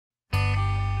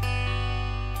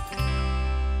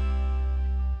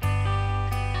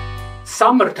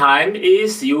Summertime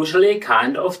is usually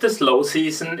kind of the slow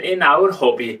season in our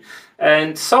hobby,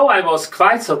 and so I was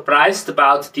quite surprised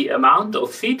about the amount of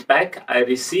feedback I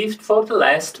received for the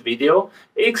last video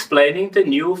explaining the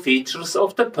new features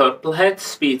of the PurpleHat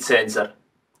speed sensor.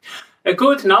 A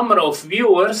good number of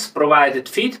viewers provided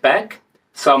feedback,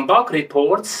 some bug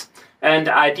reports, and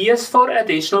ideas for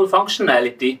additional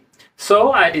functionality,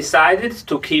 so I decided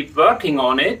to keep working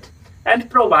on it and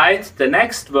provide the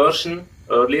next version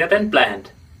earlier than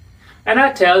planned. And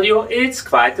I tell you, it's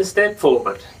quite a step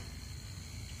forward.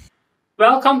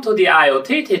 Welcome to the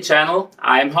IoTT channel,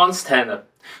 I'm Hans Tanner.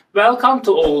 Welcome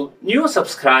to all new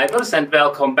subscribers and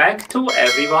welcome back to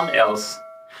everyone else.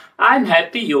 I'm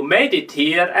happy you made it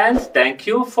here and thank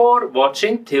you for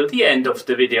watching till the end of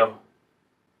the video.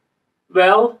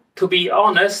 Well, to be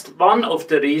honest, one of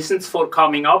the reasons for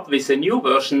coming up with a new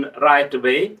version right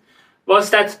away was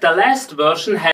that the last version had